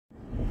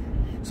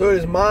So it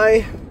is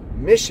my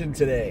mission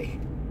today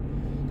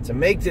to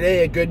make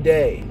today a good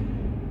day.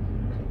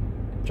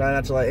 Try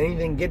not to let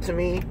anything get to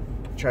me.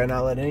 Try not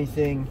to let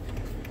anything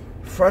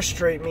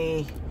frustrate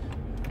me.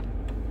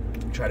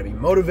 Try to be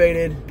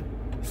motivated,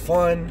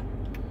 fun,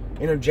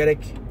 energetic.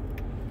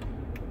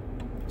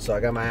 So I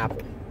got my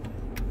apple.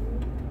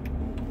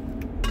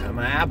 Got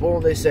my apple.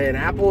 They say an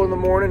apple in the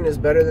morning is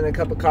better than a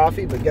cup of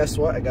coffee, but guess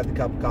what? I got the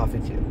cup of coffee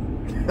too.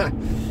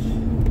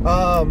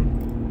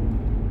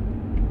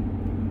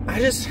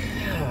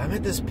 I'm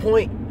at this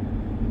point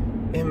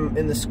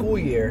in the school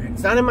year.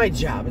 It's not in my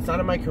job. It's not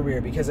in my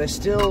career, because I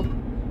still,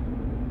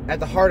 at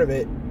the heart of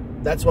it,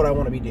 that's what I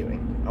want to be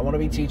doing. I want to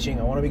be teaching.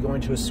 I want to be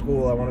going to a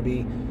school. I want to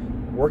be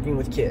working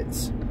with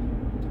kids.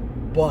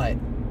 But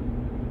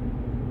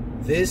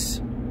this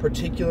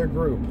particular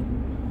group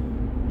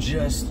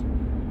just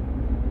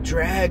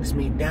drags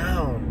me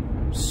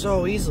down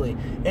so easily.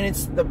 And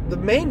it's the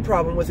main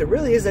problem with it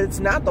really is that it's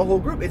not the whole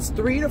group. It's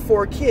 3 to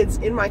 4 kids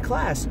in my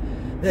class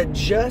that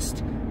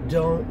just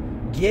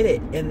don't get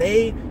it. And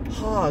they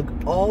hog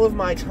all of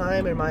my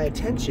time and my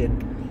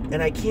attention,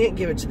 and I can't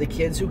give it to the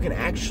kids who can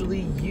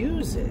actually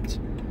use it.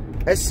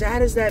 As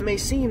sad as that may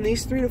seem,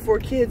 these 3 to 4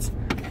 kids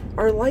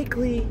are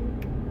likely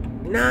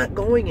not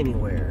going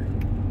anywhere.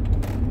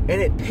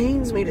 And it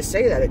pains me to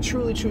say that. It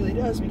truly, truly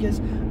does, because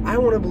I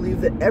want to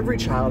believe that every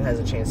child has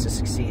a chance to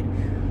succeed.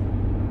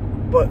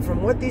 But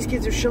from what these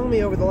kids have shown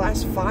me over the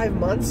last 5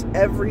 months,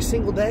 every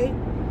single day,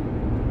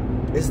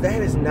 is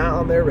that is not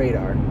on their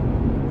radar.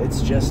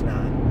 It's just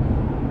not.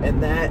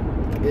 And that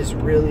is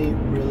really,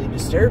 really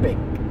disturbing.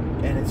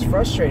 And it's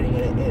frustrating,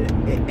 and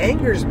it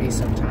angers me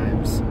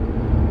sometimes.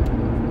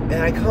 And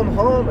I come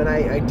home and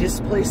I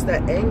displace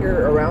that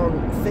anger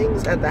around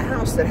things at the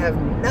house that have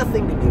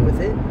nothing to do with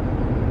it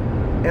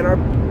and are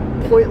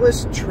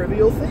pointless,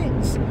 trivial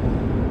things.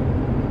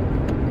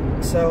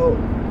 So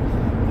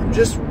I'm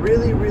just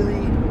really,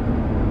 really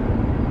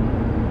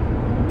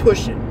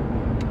pushing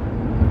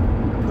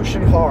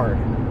hard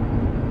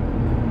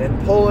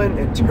and pulling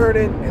and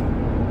turning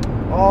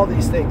and all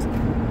these things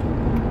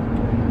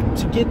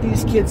to get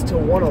these kids to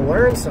want to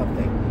learn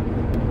something.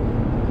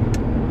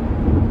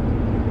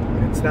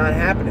 And it's not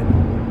happening.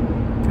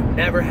 I've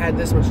never had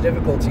this much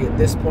difficulty at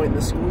this point in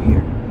the school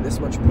year, this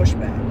much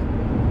pushback.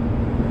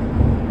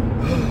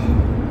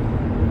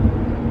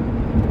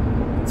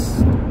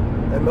 It's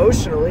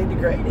emotionally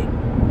degrading.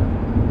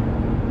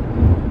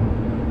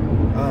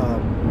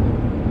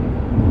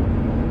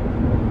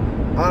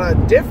 On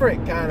a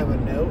different kind of a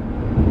note,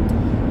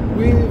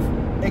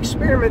 we've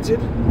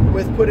experimented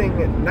with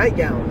putting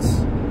nightgowns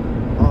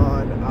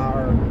on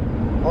our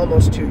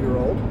almost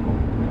 2-year-old,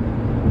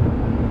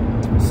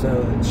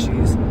 so that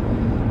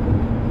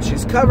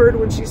she's covered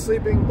when she's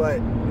sleeping, but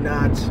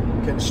not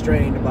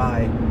constrained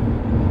by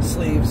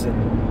sleeves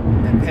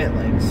and pant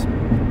legs.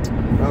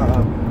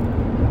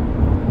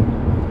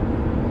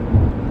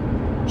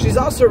 She's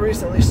also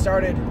recently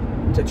started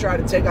to try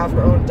to take off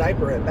her own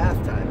diaper at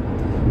bath time.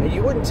 And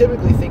you wouldn't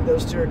typically think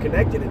those two are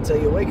connected until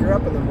you wake her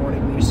up in the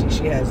morning and you see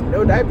she has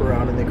no diaper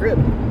on in the crib.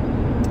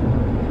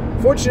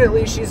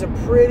 Fortunately, she's a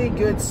pretty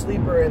good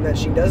sleeper in that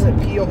she doesn't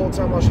pee a whole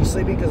time while she's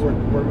sleeping, because we're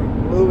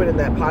moving in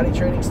that potty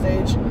training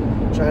stage,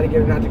 trying to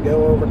get her not to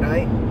go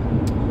overnight.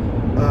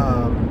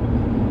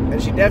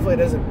 And she definitely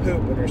doesn't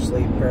poop in her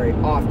sleep very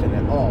often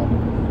at all.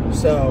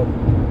 So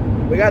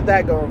we got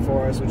that going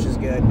for us, which is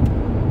good.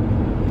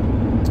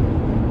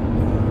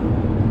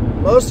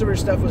 Most of her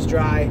stuff was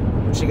dry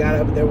when she got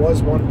up. There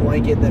was one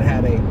blanket that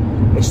had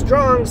a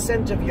strong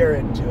scent of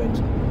urine to it.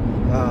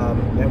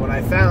 And when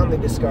I found the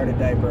discarded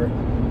diaper,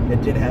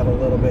 it did have a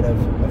little bit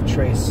of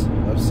trace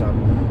of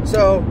some.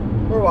 So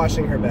we're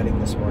washing her bedding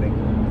this morning.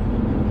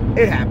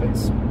 It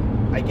happens,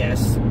 I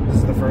guess. This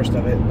is the first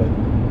of it, but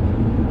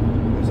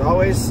there's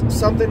always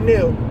something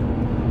new.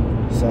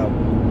 So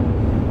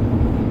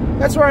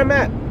that's where I'm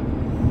at.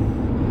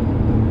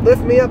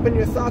 Lift me up in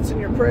your thoughts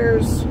and your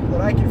prayers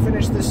that I can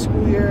finish this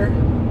school year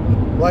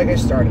like I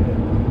started it.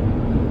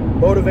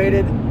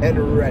 Motivated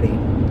and ready.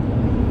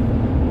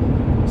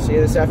 See you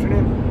this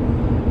afternoon.